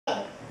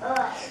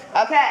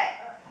Okay.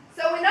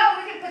 So we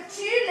know we can put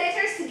two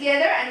letters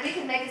together and we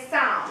can make a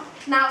sound.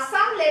 Now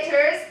some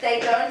letters, they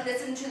don't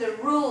listen to the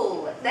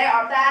rule. They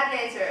are bad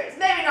letters.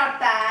 Maybe not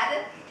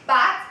bad,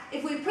 but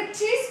if we put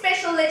two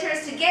special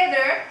letters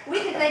together, we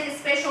can make a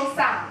special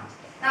sound.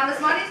 Now Miss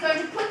Molly is going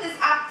to put this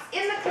up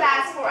in the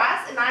class for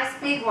us, a nice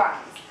big ones.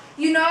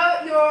 You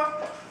know your,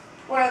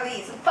 what are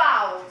these?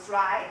 Vowels,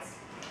 right?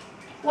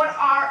 What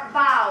are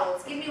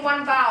vowels? Give me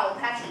one vowel,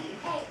 Patty.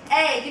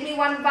 A. Give me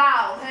one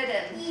vowel,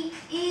 Herden. E.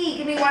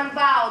 Give me one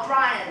vowel,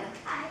 Brian.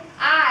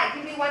 I.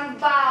 Give me one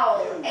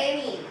vowel,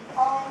 Amy.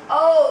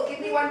 O. Give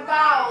me one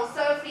vowel,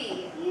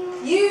 Sophie.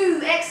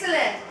 U.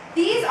 Excellent.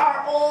 These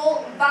are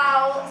all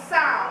vowel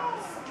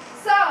sounds.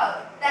 So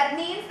that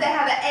means they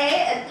have an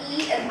A, an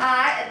E, an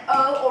I, an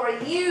O, or a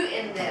U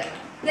in them.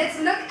 Let's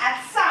look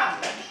at some.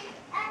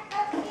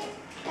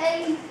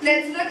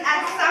 Let's look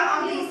at some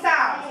of these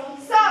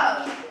sounds. So,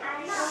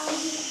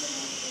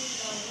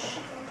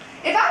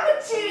 if I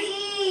put two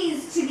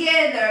E's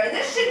together,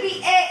 this should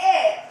be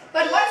A.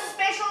 But what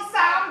special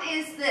sound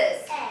is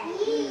this?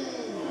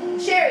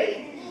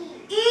 Sherry?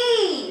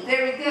 E.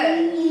 Very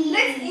good.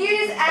 Let's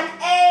use an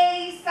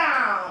A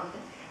sound.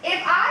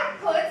 If I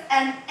put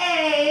an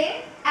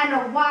A and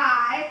a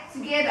Y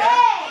together,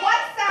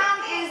 what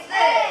sound is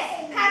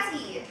this?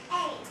 Patty?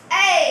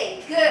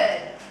 A.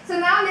 Good. So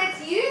now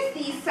let's use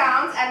these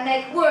sounds and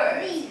make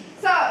words.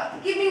 So,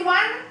 give me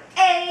one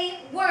A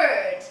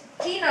word.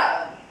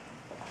 Gino.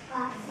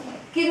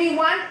 Give me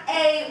one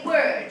A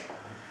word.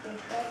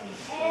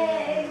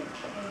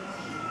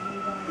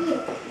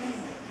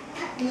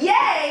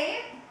 Yay.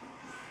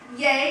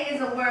 Yay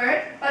is a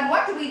word, but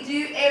what do we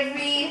do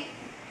every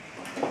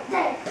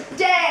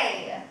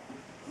day?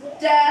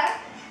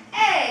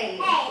 A.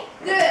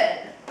 Good.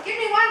 Give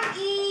me one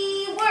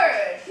E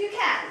word. You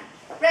can.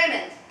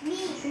 Raymond.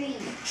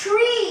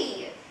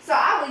 Tree. So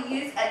I will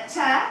use a T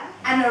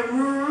and a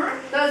R.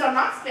 Those are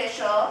not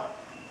special.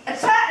 A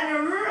T and a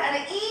R and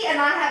an E, and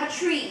I have a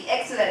tree.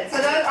 Excellent. So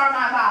those are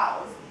my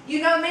vowels.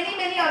 You know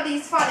many of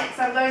these phonics.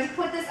 I'm going to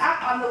put this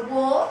up on the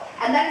wall,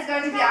 and that is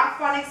going to be our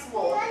phonics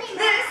wall.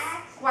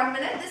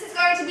 This is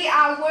going to be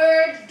our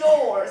word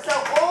door. So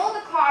all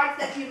the cards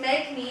that you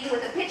make me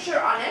with a picture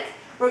on it,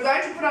 we're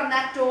going to put on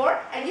that door,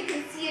 and you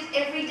can see it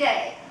every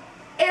day.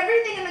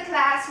 Everything in the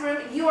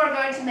classroom you are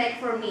going to make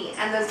for me,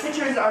 and those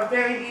pictures are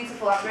very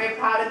beautiful. I'm very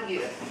proud of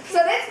you. So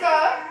let's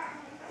go.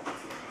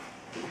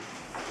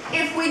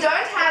 If we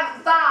don't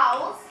have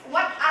vowels,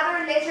 what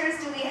other letters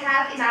do we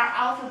have in our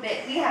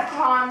alphabet? We have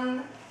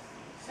consonants.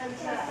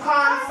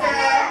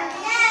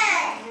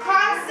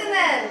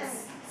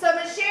 So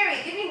Ms. Sherry,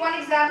 give me one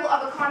example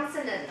of a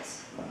consonant.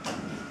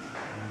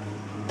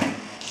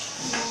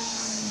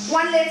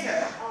 One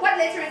letter. What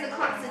letter is a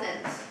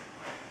consonant?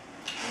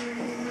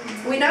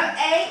 We know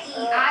A, E,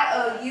 I,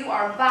 O, U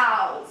are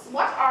vowels.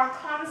 What are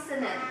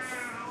consonants?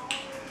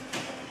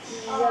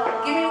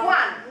 Give me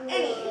one.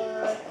 Any.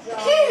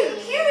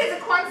 Q is a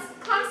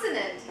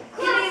consonant.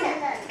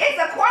 It's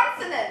a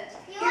consonant.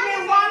 Give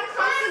me one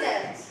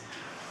consonant.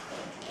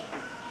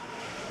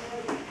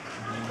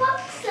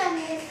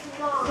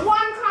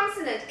 One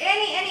consonant.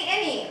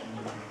 Any.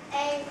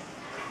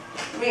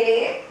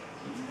 Really?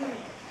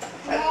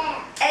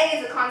 A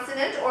is a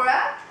consonant or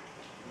a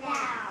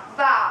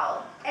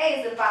vowel. A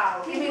is a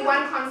vowel. Give me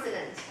one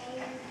consonant.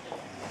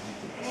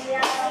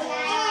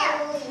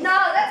 No,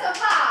 that's a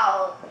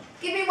vowel.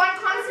 Give me one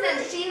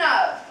consonant,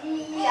 Gino.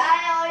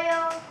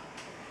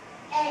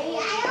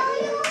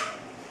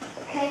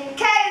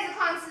 K is a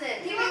consonant.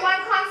 Give me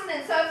one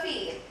consonant,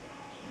 Sophie.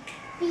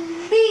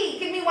 B.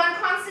 Give me one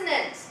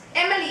consonant,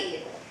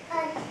 Emily.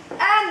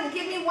 N.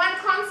 Give me one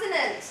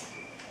consonant,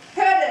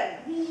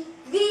 Herden.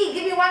 V.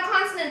 Give me one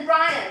consonant,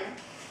 Brian.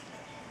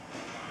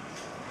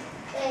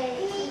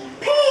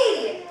 P.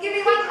 Give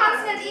me one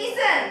consonant,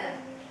 Ethan.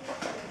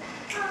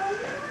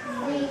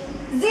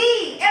 Z.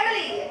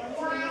 Emily.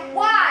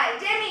 Y.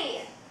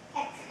 Demi.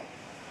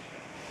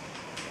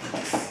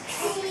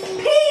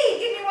 P.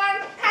 Give me one,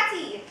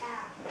 Patty.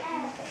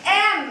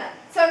 M.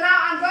 So now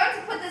I'm going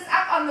to put this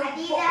up on the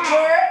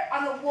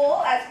on the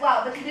wall as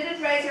well, but you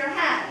didn't raise your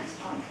hand.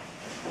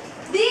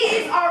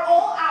 These are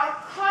all our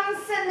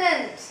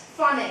consonant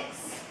phonics.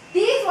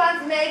 These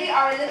ones maybe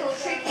are a little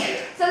tricky.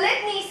 So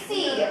let me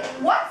see.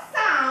 What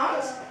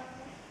sound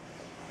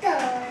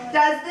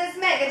does this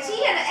make? A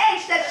T and an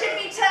H, that should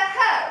be T, H,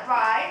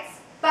 right?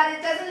 But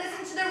it doesn't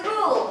listen to the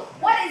rule.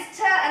 What is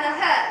T and a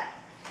H?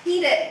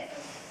 Heated.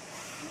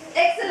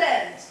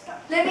 Excellent.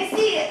 Let me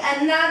see.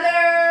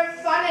 Another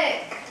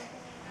phonic.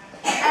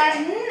 A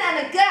N and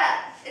a G.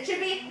 It should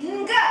be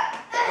Ng.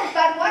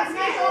 But what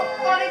special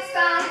phonic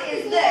sound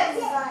is this?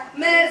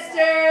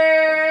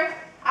 Mr.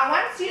 I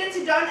want students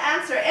who don't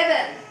answer.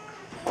 Evan.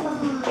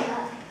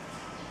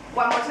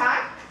 One more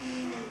time.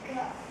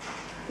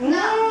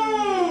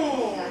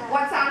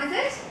 What sound is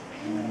it?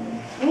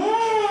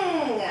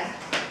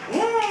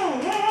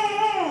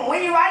 When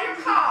you ride your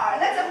car.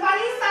 That's a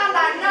funny sound,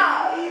 I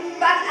know.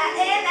 But an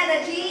N and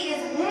a G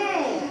is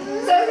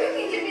So who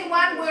can give me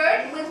one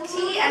word with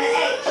T and an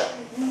H?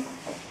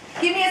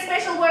 Give me a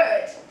special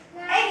word.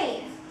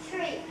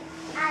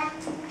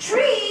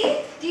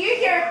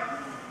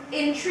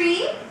 mean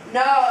tree?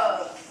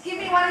 No. Give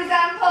me one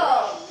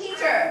example.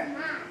 Peter.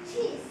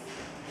 Cheese.